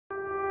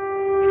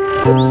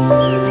Hello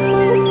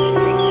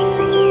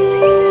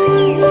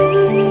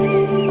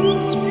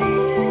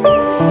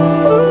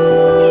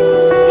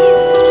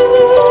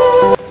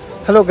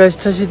guys,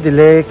 टसी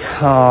Dilaik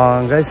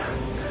guys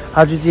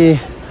आज चाहिँ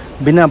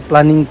बिना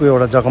प्लानिङको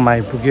एउटा जग्गामा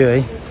आइपुग्यो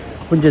है।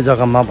 कुन चाहिँ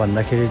जग्गामा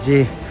भन्दाखेरि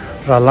चाहिँ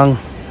रालाङ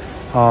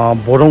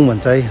बोरोङ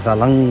भन्छ है।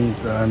 रालाङ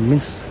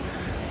मिन्स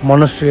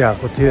मोनेस्ट्री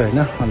आएको थियो हैन।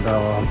 अन्त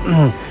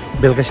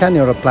बेलुका सानो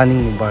एउटा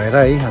प्लानिङ भएर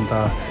है। अन्त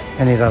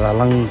यहाँनिर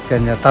रालाङ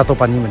त्यहाँनिर तातो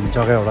पानी भन्ने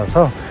जग्गा एउटा छ,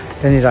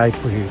 त्यहाँनिर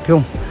आइपुगेको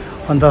थियौँ।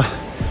 अन्त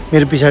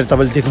मेरो पछाडि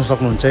तपाईँले देख्न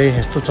सक्नुहुन्छ है,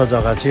 यस्तो छ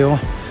जग्गा चाहिँ हो।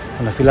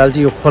 अन्त फिलहाल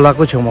चाहिँ यो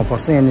खोलाको छेउमा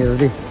पर्छ यहाँनिर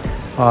चाहिँ।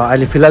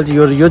 अहिले फिलहाल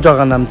चाहिँ यो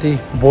जग्गा नाम चाहिँ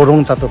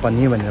बोरोङ तातो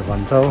पानी भनेर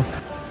भन्छ हो।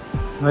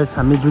 गाइस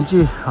हामी जुन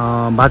चाहिँ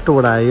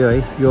बाटोबाट आयो है,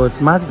 यो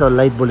माथि त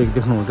लाइट बोलेको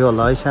देख्नुहुन्थ्यो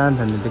होला है, सानो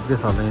सानो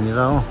देख्दैछ होला यहाँनिर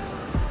हो।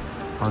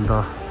 अन्त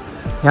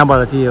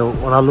यहाँबाट चाहिँ यो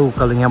ओह्रालो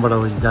उकालो यहाँबाट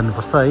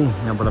जानुपर्छ है,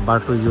 यहाँबाट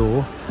बाटो यो हो।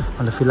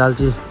 अन्त फिलहाल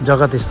चाहिँ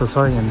जग्गा त्यस्तो छ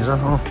यहाँनिर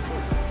हो।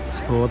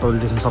 यस्तो तपाईँले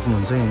देख्न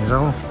सक्नुहुन्छ यहाँनिर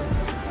हो।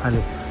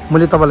 अहिले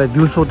मैले तपाईँलाई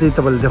दिउँसो चाहिँ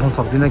तपाईँले देखाउन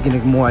सक्दिनँ,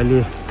 किनकि म अहिले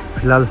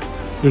फिलहाल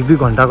 1-2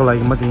 घन्टाको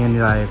लागि मात्रै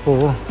यहाँनिर आएको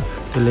हो।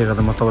 त्यसले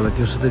गर्दा म तपाईँलाई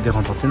दिउँसो चाहिँ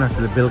देखाउन सक्दिनँ।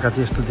 त्यसले बेलुका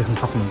चाहिँ यस्तो देख्न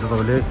सक्नुहुन्छ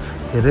तपाईँले।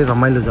 धेरै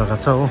रमाइलो जग्गा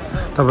छ हो।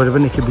 तपाईँहरू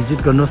पनि एकखेप भिजिट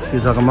गर्नुहोस् यो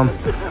जग्गामा।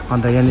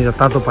 अन्त यहाँनिर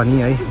तातो पानी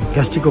है,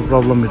 ग्यास्ट्रिकको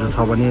प्रब्लमहरू छ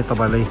भने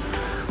तपाईँलाई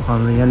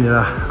यहाँनिर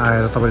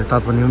आएर तपाईँले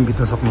तातो पानी पनि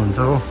बित्न सक्नुहुन्छ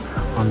हो।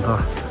 अन्त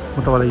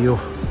म तपाईँलाई यो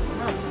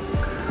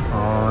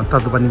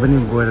तातो पानी पनि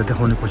गएर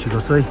देखाउने कोसिस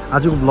गर्छु है।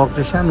 आजको ब्लग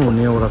चाहिँ सानो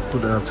हुने एउटा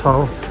कुरा छ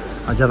हो,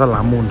 ज्यादा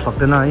लामो हुन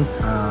सक्दैन है।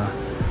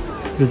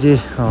 यो चाहिँ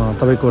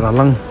तपाईँको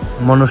रालाङ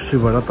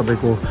मोनेस्ट्रीबाट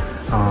तपाईँको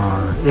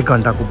 1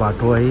 घन्टाको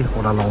बाटो है।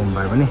 ओह्रालो आउनु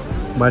भयो भने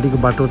बारीको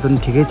बाटो पनि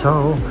ठिकै छ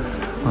हो।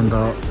 अन्त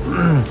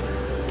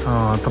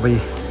तपाईँ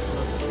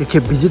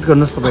एकखेप भिजिट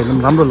गर्नुहोस्, तपाईँलाई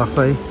पनि राम्रो लाग्छ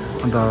है।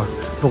 अन्त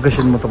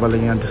लोकेसन म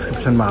तपाईँलाई यहाँ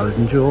डिस्क्रिप्सनमा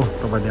हालिदिन्छु हो,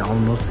 तपाईँले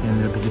आउनुहोस्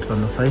यहाँनिर भिजिट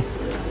गर्नुहोस् है।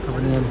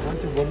 तपाईँले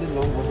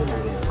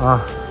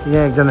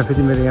यहाँ एकजना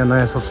फेरि मेरो यहाँ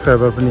नयाँ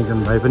सब्सक्राइबर पनि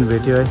एकजना भाइ पनि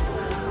भेट्यो है।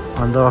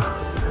 अन्त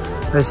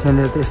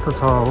यहाँनिर त यस्तो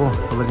छ हो।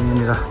 तपाईँले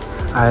यहाँनिर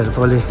आएर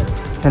तपाईँले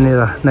यहाँनिर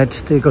नाइट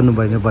स्टे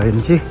गर्नुभयो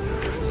भने चाहिँ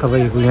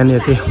तपाईँको यहाँनिर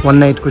चाहिँ 1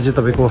 नाइटको चाहिँ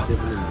तपाईँको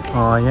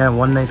यहाँ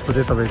 1 नाइटको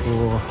चाहिँ तपाईँको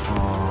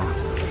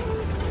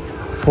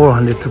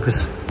 400 रुपिस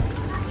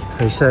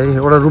रहेछ है।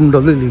 एउटा रुम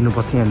डल्लै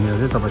लिनुपर्छ यहाँनिर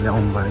चाहिँ तपाईँले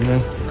आउनुभयो भने है।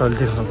 तपाईँले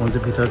देख्न सक्नुहुन्छ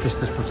भित्र त्यस्तो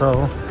त्यस्तो छ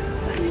हो।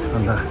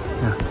 अन्त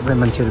यहाँ सबै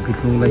मान्छेहरू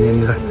भिज्नुलाई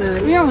यहाँनिर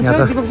यहाँ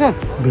त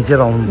भिजेर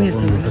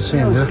आउनुपर्छ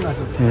यहाँनिर।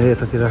 यहाँनिर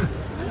यतातिर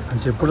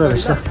मान्छे पुरा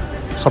रहेछ।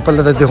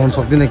 सबैलाई त देखाउन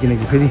सक्दिनँ,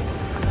 किनकि फेरि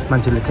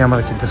मान्छेले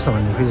क्यामेरा खिच्दैछ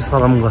भने फेरि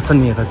शरम गर्छ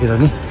नि यतातिर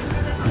नि।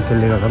 अनि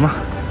त्यसले गर्दामा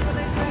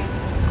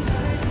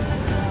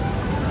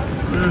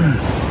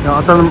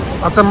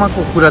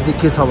अचम्मको कुरा चाहिँ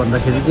के छ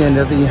भन्दाखेरि चाहिँ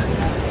यहाँनिर चाहिँ यहाँ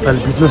अहिले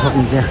भिज्नु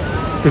सक्नुहुन्छ, यहाँ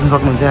देख्न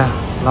सक्नुहुन्छ यहाँ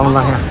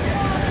लामला। यहाँ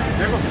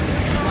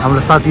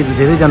हाम्रो साथीहरू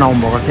धेरैजना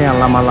आउनुभएको छ यहाँ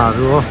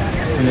लामालाहरू हो,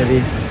 यहाँनिर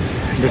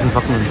देख्न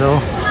सक्नुहुन्छ हो।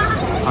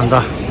 अन्त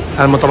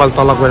अहिले म तपाईँलाई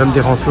तल गएर पनि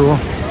देखाउँछु हो।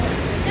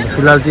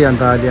 फिलहाल चाहिँ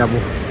अन्त अहिले अब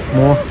म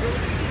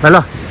भाइ ल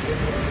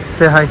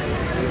से हाई,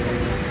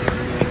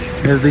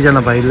 मेरो 2जना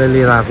भाइलाई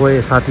लिएर आएको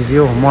है साथी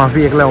चाहिँ हो। म आफै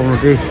एक्लै आउनु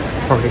चाहिँ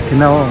सकेको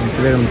थिइनँ हो,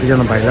 त्यसले गर्दा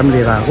 2जना भाइलाई पनि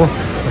लिएर आएको।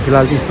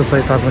 फिलहाल चाहिँ यस्तो छ,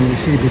 यता पनि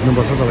यसरी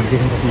भिज्नुपर्छ, तपाईँले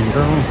देख्न सक्नुहुन्छ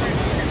हो।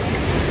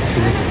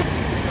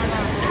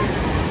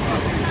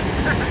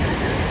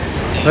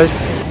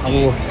 अब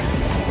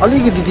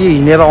अलिकति चाहिँ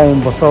हिँडेर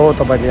आउनुपर्छ हो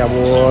तपाईँले। अब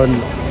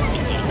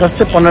 10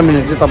 से 15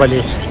 मिनट चाहिँ तपाईँले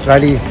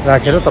गाडी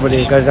राखेर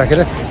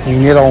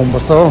हिँडेर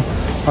आउनुपर्छ हो।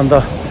 अन्त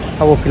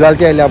अब फिलहाल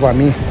चाहिँ अहिले अब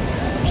हामी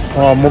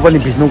म पनि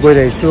भिज्नु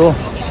गइरहेको छु हो।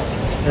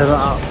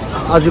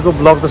 आजको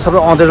ब्लग त सबै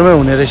अँधेरोमै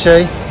हुने रहेछ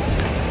है।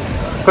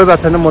 कोही बात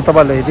छैन, म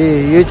तपाईँलाई यदि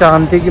यही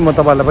चाहन्थेँ कि म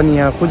तपाईँलाई पनि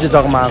यहाँ कुन चाहिँ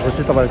जग्गामा आएको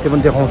छु तपाईँलाई त्यो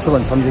पनि देखाउँछु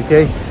भन्ने सम्झेको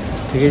थिएँ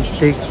है।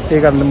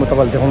 त्यही कारणले म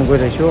तपाईँलाई देखाउनु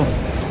गइरहेको छु।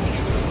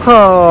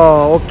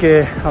 ओके,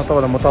 अब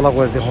तपाईँलाई म तल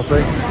गएर देखाउँछु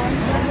है।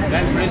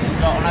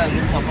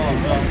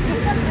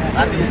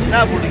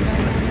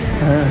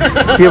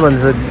 के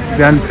भन्छ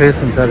बिहान फ्रेस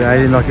हुन्छ अरे,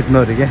 अहिले नखिच्नु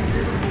अरे क्या।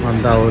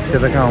 अन्त हो त्यो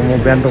त कहाँ म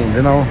बिहान त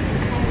हुँदैन हो।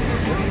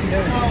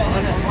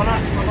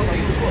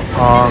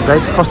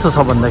 गाइस कस्तो छ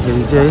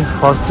भन्दाखेरि चाहिँ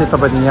फर्स्ट चाहिँ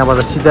तपाईँले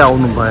यहाँबाट सिधै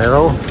आउनु भएर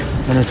हो,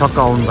 यहाँनिर छक्क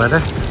आउनु भएर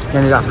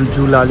यहाँनिर आफ्नो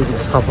जिउलाई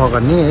अलिकति सफा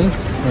गर्ने है।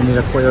 यहाँनिर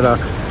एउटा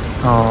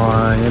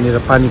यहाँनिर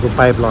पानीको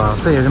पाइप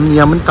लगाएको छ,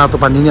 यहाँ पनि तातो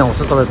पानी नै आउँछ।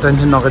 तपाईँ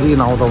टेन्सन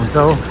नगरिकन आउँदा हुन्छ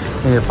हो।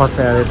 यहाँनिर फर्स्ट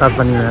आएर तातो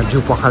पानीमा जिउ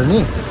पखाल्ने,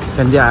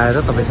 त्यहाँदेखि आएर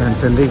तपाईँ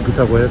त्यहाँदेखि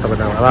भित्र गएर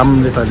तपाईँले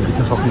आरामले तपाईँले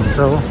भिज्नु सक्नुहुन्छ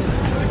हो।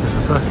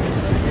 त्यस्तो छ।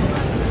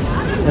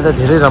 यहाँ त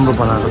धेरै राम्रो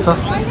बनाएको छ,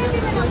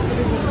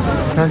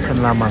 सानो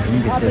सानो लामाहरू पनि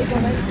देखिरहेको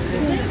छ।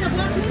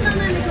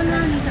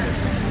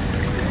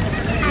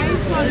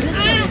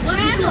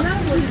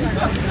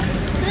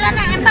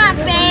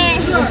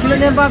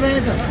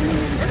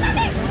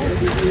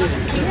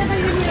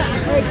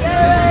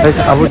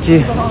 अब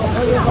चाहिँ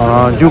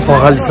जिउ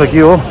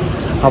पखालिसक्यो हो।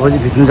 अब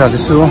चाहिँ भिज्नु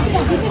जाँदैछु हो।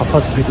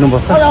 फर्स्ट भिज्नु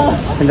बस्छ,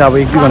 त्यहाँदेखि अब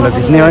 1-2 घन्टा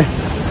भिज्ने है।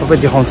 सबै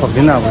देखाउन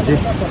सक्दिनँ अब चाहिँ।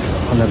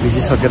 अन्त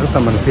भिजिसकेर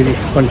तपाईँले फेरि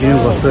कन्टिन्यू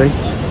गर्छु है।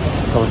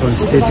 तबसम्म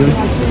स्टे ट्युन।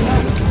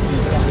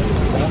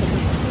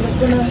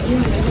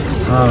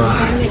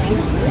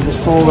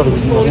 त्यस्तो गरेर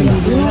झिक्नुपर्छ नि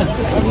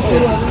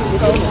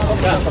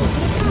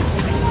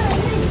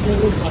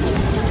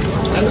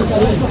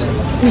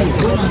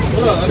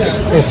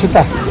ए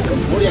छुट्टा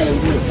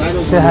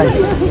से हाई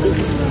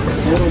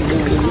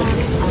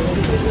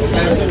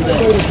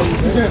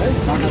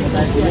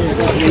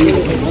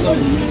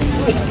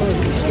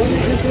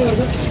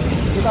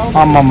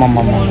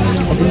आम्मामामा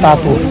कति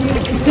तातो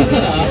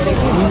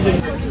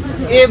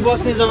ए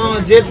बस्ने जग्गामा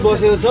जेट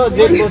बसेको छ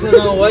जेट बस्ने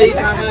जग्गामा वाइ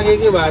कहाँ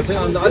के भएको छ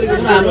अन्त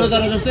अलिकति हाम्रो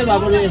तर जस्तै भए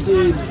पनि यस्तो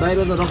बाहिर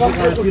त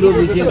रक्सी पिरो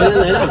देखिएको छैन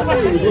हैन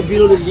यसो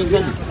पिरो देखिएको छ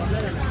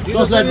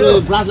टर्चलाइट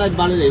फ्लासलाइट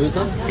बालेर हेर्नु त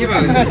के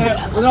भयो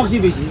रक्सी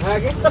बेसी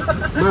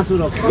मासु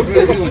रक्सी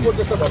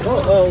त्यस्तो भएको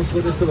उसको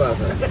त्यस्तो भएको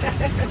छ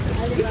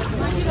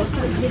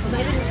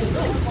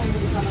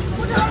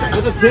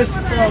त्यो फ्रेस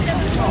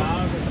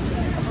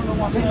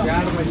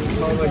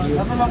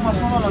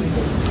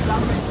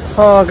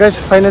गाइस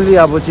फाइनली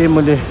अब चाहिँ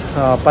मैले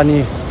पानी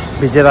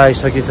भिजेर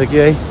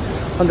आइसकिसक्यो है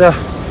अन्त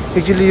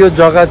एक्चुअली यो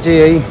जग्गा चाहिँ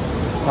है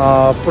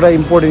पुरा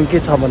इम्पोर्टेन्ट के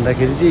छ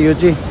भन्दाखेरि चाहिँ यो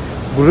चाहिँ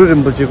गुरु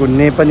रिम्पोचेको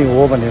ने पनि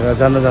हो भनेर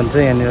जान्न जान्छ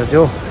यहाँनिर चाहिँ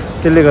हो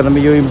त्यसले गर्दामा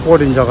यो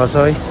इम्पोर्टेन्ट जग्गा छ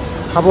है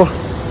अब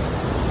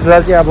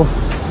फिलहाल चाहिँ अब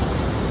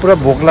पुरा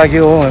भोक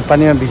लाग्यो हो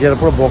पानीमा भिजेर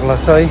पुरा भोक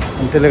लाग्छ है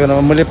अनि त्यसले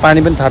गर्दामा मैले पानी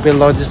पनि थापेर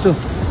लगिदिन्छु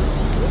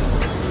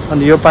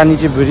अनि यो पानी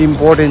चाहिँ भेरी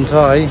इम्पोर्टेन्ट छ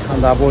है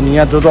अन्त अब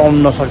यहाँ जो आउनु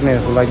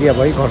नसक्नेहरूको लागि अब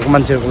है घरको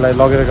मान्छेहरूको लागि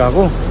लगेर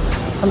गएको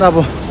अन्त अब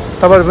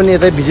तपाईँहरू पनि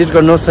यतै भिजिट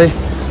गर्नुहोस् है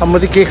अब म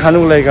चाहिँ केही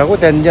खानुको लागि गएको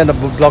त्यहाँदेखि चाहिँ अन्त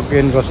ब्लग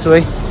एन्ड गर्छु है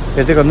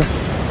हेर्दै गर्नुहोस्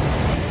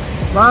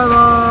बाई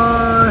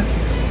बाई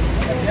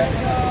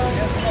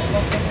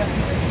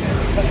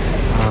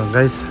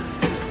गाइस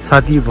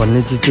साथी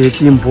भन्ने चिज चाहिँ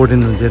यति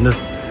इम्पोर्टेन्ट हुन्छ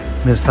हेर्नुहोस्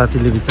मेरो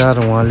साथीले विचार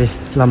उहाँले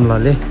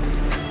लाम्लाले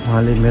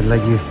उहाँले मेरो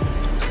लागि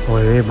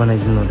भए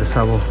बनाइदिनु हुँदैछ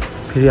अब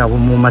फेरि अब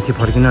म माथि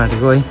फर्किन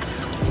आँटेको है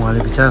उहाँले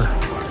विचार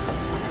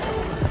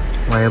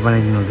भए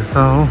बनाइदिनु हुँदैछ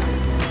हो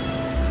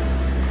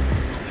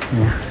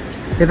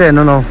यता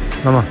हेर्नु न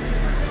लामा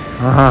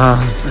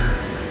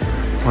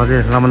हजुर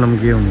लामा लामा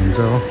के हुनुहुन्छ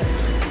हो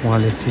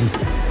उहाँले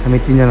हामी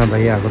तिनजना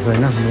भाइ आएको छ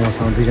होइन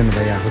मसँग दुईजना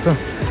भाइ आएको छ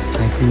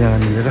हामी तिनजना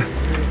मिलेर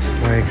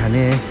भए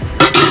खाने है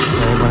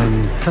भए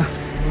बनाइदिनुहुन्छ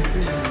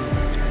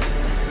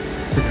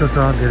त्यस्तो छ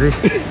धेरै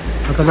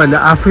तपाईँहरूले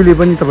आफैले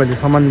पनि तपाईँले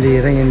सामान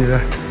लिएर यहाँनिर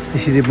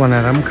यसरी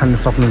बनाएर पनि खानु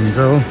सक्नुहुन्छ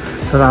हो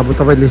तर अब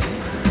तपाईँले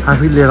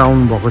आफै लिएर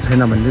आउनुभएको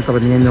छैन भने चाहिँ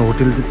तपाईँले यहाँनिर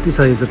होटेल त्यति छ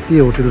जति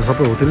होटेल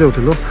सबै होटेलै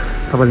होटेल हो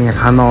तपाईँले यहाँ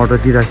खाना अर्डर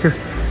दिइराख्यो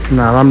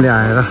आरामले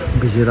आएर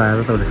भिजेर आएर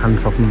तपाईँले खानु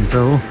सक्नुहुन्छ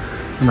हो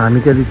अन्त हामी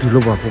चाहिँ अलिक ढिलो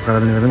भएको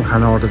कारणले गर्दा पनि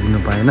खाना अर्डर दिनु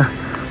पाएन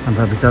अन्त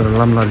बिचरा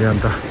लाम्लाले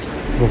अन्त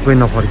भोकै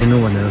नफर्किनु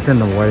भनेर चाहिँ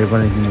अन्त भए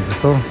बनाइदिनु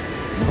हुँदैछ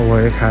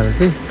भए खाएर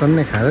चाहिँ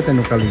टन्नै खाएर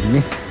त्यहाँ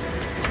उकालिदिने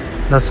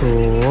लासो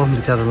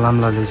बिचरा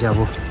लाम्लाले चाहिँ अब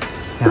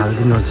यहाँ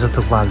हालिदिनु हुँदैछ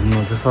थुक्पा हालिदिनु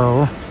हुँदैछ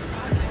हो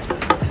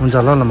हुन्छ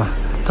ल लमा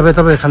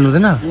तपाईँ खानु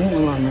हुँदैन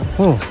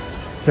हो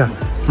क्या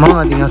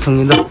मगाइदिनु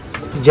यहाँसँगै ल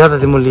ज्यादा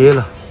चाहिँ म लिएँ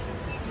ल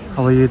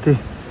अब यो चाहिँ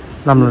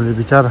लाम्लाले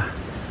बिचरा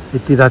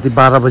यति राति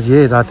 12 बजी है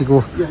रातिको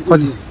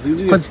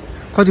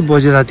कति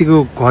बजे रातिको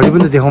घडी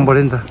पनि त देखाउनु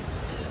पऱ्यो नि त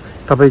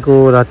तपाईँको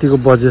रातिको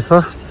बजेछ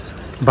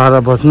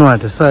 12 बज्नु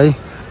आँटेछ है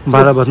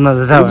 12 बज्नु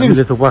आँट्दा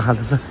हामीले थुक्पा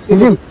खाँदैछ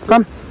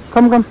कम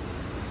कम कम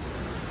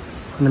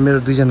अनि मेरो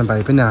दुईजना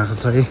भाइ पनि आएको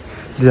छ है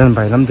दुईजना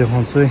भाइलाई पनि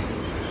देखाउँछु है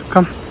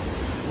कम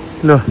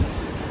ल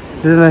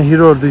दुईजना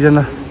हिरोहरू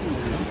दुईजना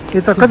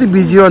यता कति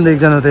बिजी हो अन्त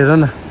एकजना त हेर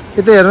न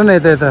यता हेर न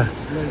यता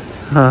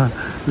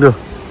लु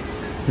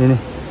लिने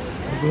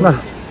ल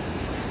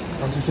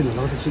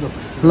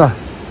ल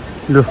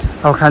लु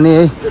अब खाने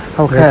है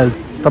अब खाइहाल्छ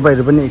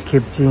तपाईँहरू पनि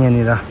एकखेप चाहिँ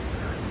यहाँनिर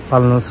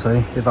पाल्नुहोस् है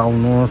यता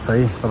आउनुहोस् है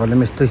तपाईँहरूले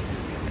पनि यस्तै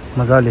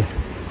मजाले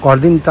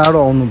घरदेखि टाढो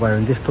आउनुभयो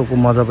भने त्यस्तोको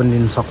मजा पनि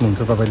लिनु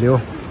सक्नुहुन्छ तपाईँले हो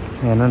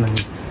हेर्नु न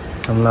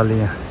कमलाले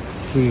यहाँ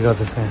के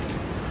गर्दैछ यहाँ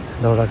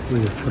दाउरा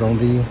उयो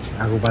छुराउँदै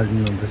आगो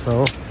बालिदिनु हुँदैछ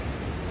हो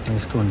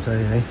यस्तो हुन्छ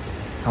है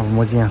अब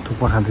म चाहिँ यहाँ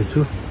थुक्पा खाँदैछु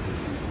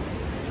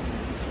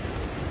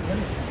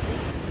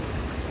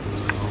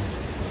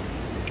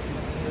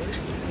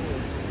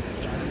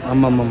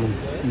आम्मामा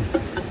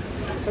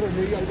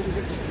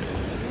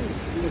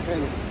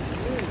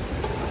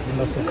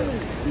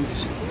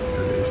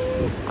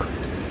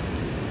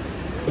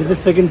It is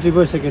second trip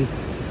or second?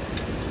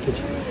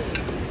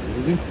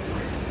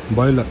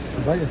 Boiler.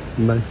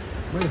 Bye.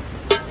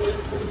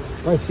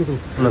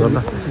 ल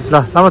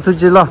लामा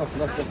तुझे ल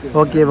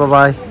ओके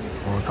बाई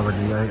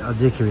तपाईँले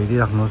अझै खेप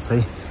हेरिराख्नुहोस् है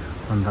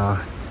अन्त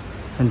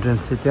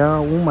एन्ट्रेन्स चाहिँ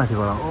त्यहाँ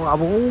माथिबाट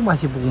अब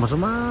माथि पुग्नुपर्छ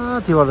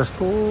माथिबाट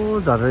यस्तो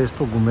झरेर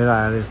यस्तो घुमेर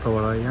आएर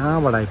यस्तोबाट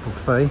यहाँबाट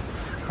आइपुग्छ है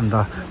अन्त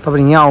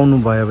तपाईँले यहाँ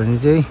आउनुभयो भने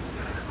चाहिँ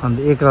अन्त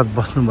एक रात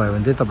बस्नुभयो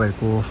भने चाहिँ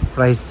तपाईँको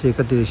प्राइस चाहिँ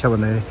कति रहेछ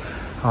भने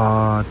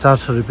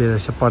 400 रुपियाँ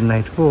रहेछ पर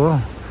नाइटको हो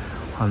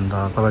अन्त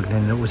तपाईँले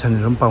त्यहाँनिर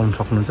उसानेर पनि पाउनु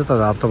सक्नुहुन्छ तर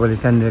अब तपाईँले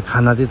त्यहाँनिर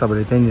खाना चाहिँ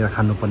तपाईँले त्यहीँनिर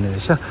खानुपर्ने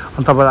रहेछ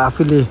अनि तपाईँले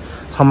आफैले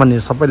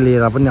सामानहरू सबै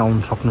लिएर पनि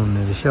आउनु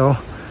सक्नुहुने रहेछ हो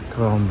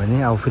तपाईँ आउनु भने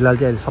अब फिलहाल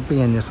चाहिँ अहिले सबै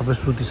यहाँनिर सबै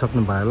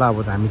सुतिसक्नु भयो होला अब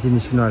हामी चाहिँ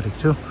निस्किनु आँटेको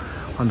छु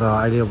अन्त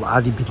अहिले अब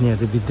आधी बित्नेहरू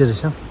चाहिँ बित्दै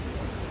रहेछ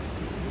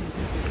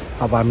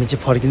अब हामी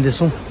चाहिँ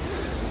फर्किँदैछौँ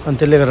अनि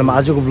त्यसले गर्दा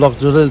आजको ब्लग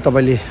जो जसले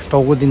तपाईँले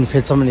टाउको दिन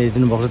फेदसम्म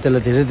हेरिदिनु भएको छ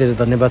त्यसलाई धेरै धेरै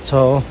धन्यवाद छ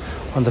हो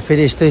अन्त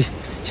फेरि यस्तै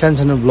सानो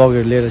सानो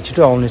ब्लगहरू लिएर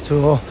छिटो आउनेछु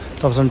हो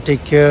तबसम्म take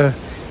care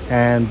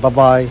and by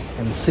by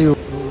and C you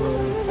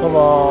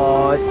by